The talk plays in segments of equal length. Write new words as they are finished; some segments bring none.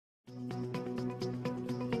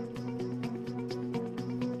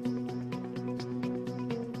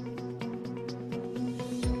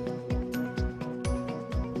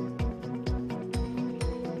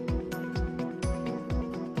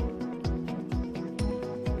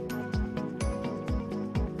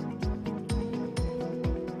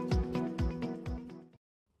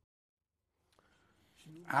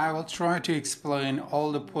I will try to explain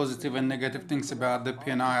all the positive and negative things about the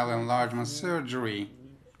penile enlargement surgery.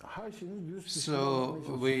 So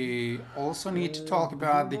we also need to talk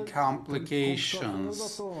about the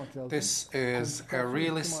complications. This is a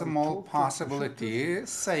really small possibility,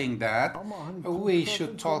 saying that we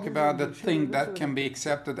should talk about the thing that can be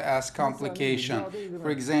accepted as complication. For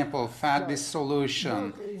example, fat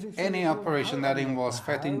dissolution. Any operation that involves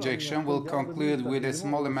fat injection will conclude with a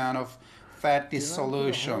small amount of fat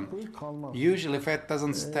dissolution. Usually fat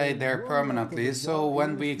doesn't stay there permanently, so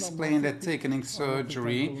when we explain the thickening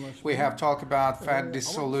surgery, we have talked about fat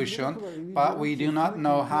dissolution, but we do not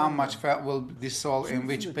know how much fat will dissolve in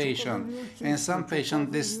which patient. In some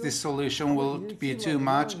patients this dissolution will be too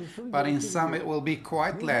much, but in some it will be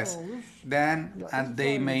quite less. Then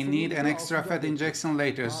they may need an extra fat injection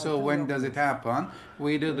later. So when does it happen?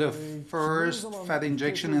 We do the first fat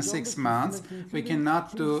injection in 6 months. We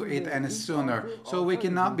cannot do it any sooner. So we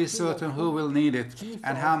cannot be certain who will need it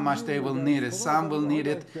and how much they will need it. Some will need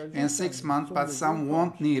it in 6 months, but some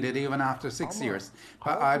won't need it even after 6 years.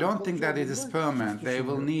 But I don't think that it is permanent. They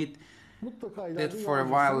will need it for a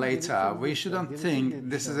while later. We shouldn't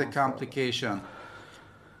think this is a complication.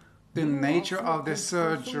 The nature of the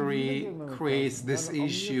surgery creates this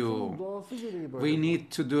issue. We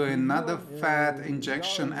need to do another fat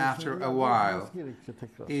injection after a while.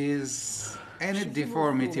 Is any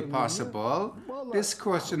deformity possible? This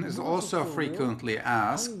question is also frequently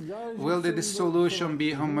asked. Will the dissolution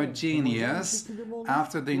be homogeneous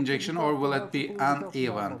after the injection, or will it be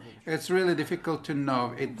uneven? It's really difficult to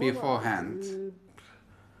know it beforehand.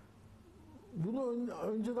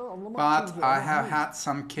 But I have had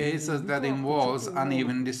some cases that involves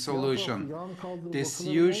uneven dissolution. This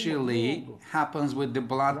usually happens with the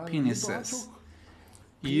blood penises.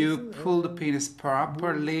 You pull the penis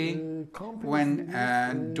properly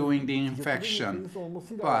when doing the infection.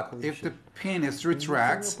 But if the penis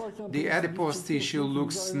retracts, the adipose tissue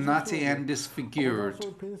looks nutty and disfigured.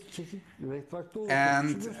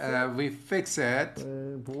 And we fix it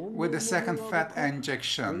with a second fat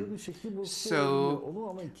injection.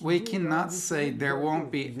 So we cannot say there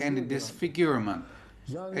won't be any disfigurement.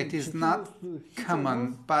 It is not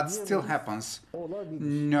common, but still happens.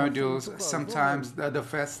 Nodules, sometimes the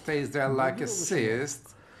fat stays there like a cyst.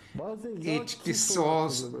 It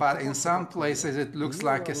dissolves, but in some places it looks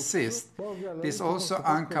like a cyst. This is also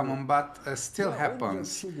uncommon, but still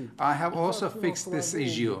happens. I have also fixed this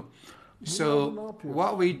issue. So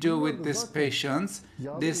what we do with these patients,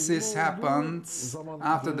 this happens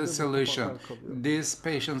after the solution. These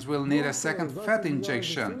patients will need a second fat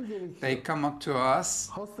injection. They come up to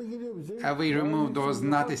us, and we remove those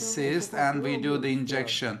nutty cysts and we do the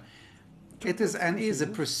injection. It is an easy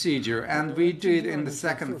procedure, and we do it in the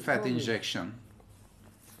second fat injection.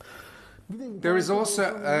 There is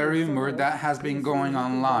also a rumor that has been going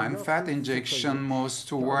online. Fat injection moves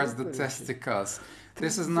towards the testicles.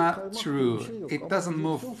 This is not true. It doesn't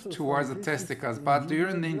move towards the testicles, but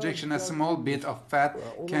during the injection a small bit of fat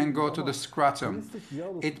can go to the scrotum.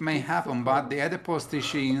 It may happen, but the adipose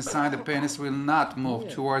tissue inside the penis will not move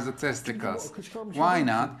towards the testicles. Why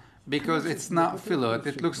not? Because it's not filled.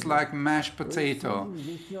 It looks like mashed potato.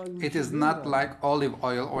 It is not like olive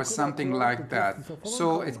oil or something like that,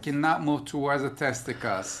 so it cannot move towards the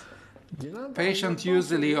testicles. Patients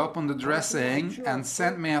usually open the dressing and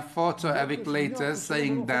send me a photo a week later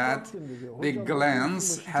saying that the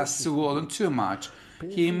glands has swollen too much.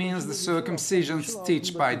 He means the circumcision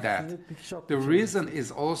stitch by that. The reason is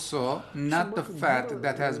also not the fat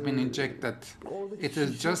that has been injected. It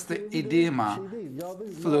is just the edema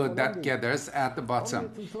fluid that gathers at the bottom.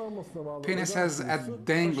 Penis has a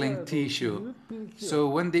dangling tissue, so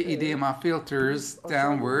when the edema filters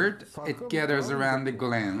downward, it gathers around the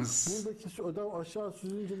glands.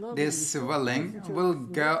 This swelling will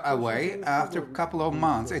go away after a couple of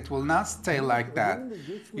months. It will not stay like that.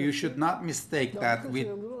 You should not mistake that with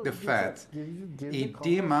the fat.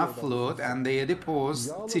 Edema fluid and the adipose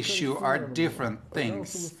tissue are different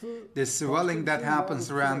things. The swelling that happens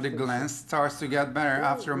around the glands starts to get better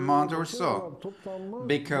after a month or so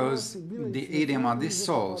because the edema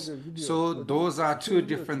dissolves. So those are two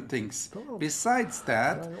different things. Besides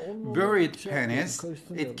that, buried penis,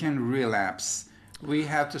 it can relapse. We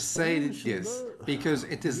have to say this because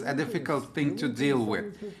it is a difficult thing to deal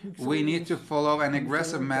with. We need to follow an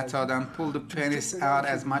aggressive method and pull the penis out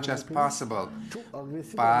as much as possible.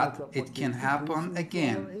 But it can happen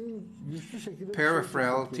again.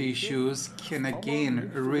 Peripheral tissues can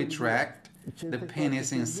again retract the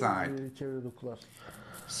penis inside.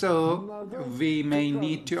 So we may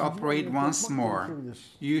need to operate once more.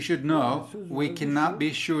 You should know we cannot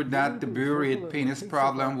be sure that the buried penis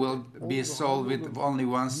problem will be solved with only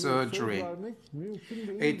one surgery.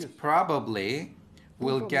 It probably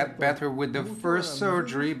will get better with the first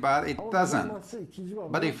surgery, but it doesn't.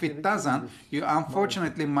 But if it doesn't, you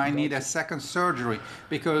unfortunately might need a second surgery,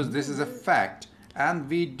 because this is a fact. And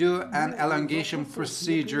we do an elongation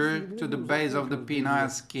procedure to the base of the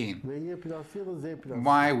penile skin.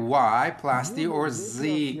 Y plasty or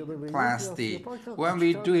Z plasty. When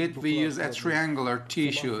we do it, we use a triangular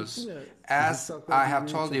tissues. As I have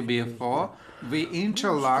told you before, we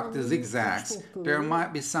interlock the zigzags. There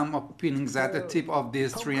might be some openings at the tip of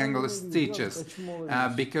these triangular stitches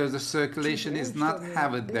because the circulation is not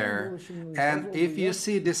heavy there. And if you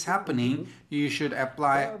see this happening, you should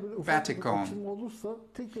apply Vaticone.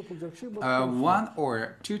 1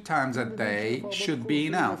 or 2 times a day should be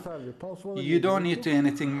enough. You don't need to do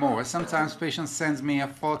anything more. Sometimes patient sends me a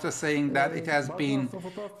photo saying that it has been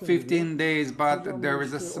 15 days, but there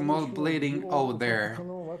is a small bleeding over there.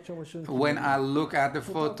 When I look at the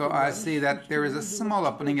photo, I see that there is a small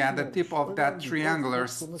opening at the tip of that triangular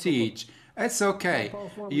stitch. It's okay.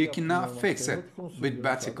 You cannot fix it with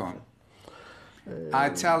Vaticone. I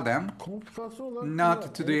tell them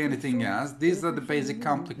not to do anything else. These are the basic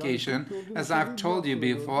complications. As I've told you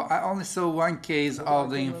before, I only saw one case of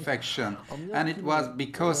the infection, and it was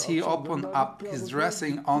because he opened up his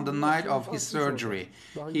dressing on the night of his surgery.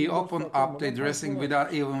 He opened up the dressing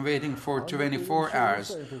without even waiting for 24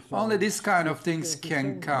 hours. Only this kind of things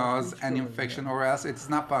can cause an infection, or else it's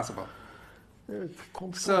not possible.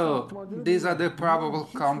 So, these are the probable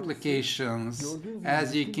complications.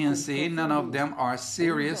 As you can see, none of them are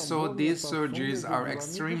serious, so these surgeries are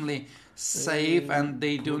extremely safe and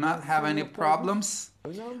they do not have any problems.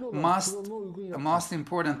 The most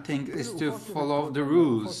important thing is to follow the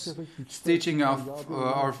rules. Stitching of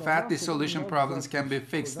or fat dissolution problems can be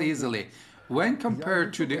fixed easily. When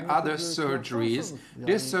compared to the other surgeries,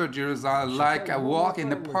 these surgeries are like a walk in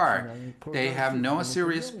the park. They have no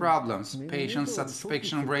serious problems. Patient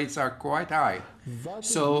satisfaction rates are quite high.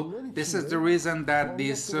 So this is the reason that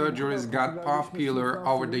these surgeries got popular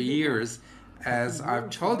over the years. As I've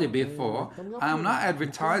told you before, I'm not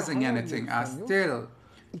advertising anything. I still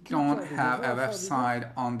don't have a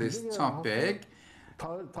website on this topic.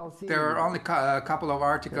 There are only a couple of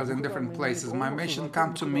articles in different places. My patient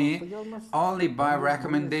come to me only by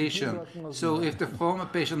recommendation. So if the former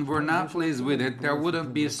patient were not pleased with it, there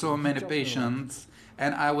wouldn't be so many patients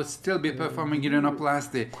and I would still be performing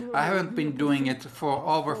urinoplasty. I haven't been doing it for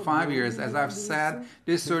over 5 years. As I've said,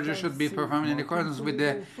 this surgery should be performed in accordance with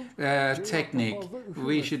the technique.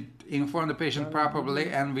 We should inform the patient properly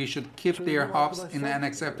and we should keep their hopes in an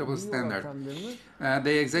acceptable standard.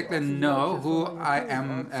 They exactly know who I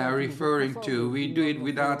am referring to. We do it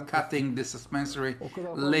without cutting the suspensory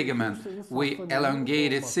ligament. We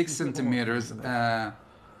elongate it 6 centimeters.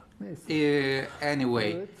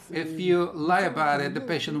 Anyway, if you lie about it, the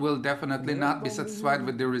patient will definitely not be satisfied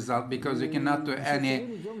with the result because you cannot do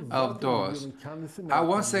any of those. I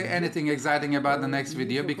won't say anything exciting about the next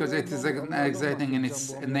video because it is exciting in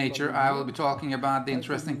its nature. I will be talking about the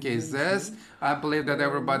interesting cases. I believe that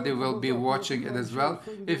everybody will be watching it as well.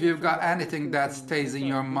 If you've got anything that stays in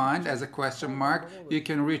your mind as a question mark, you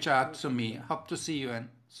can reach out to me. Hope to see you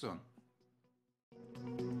soon.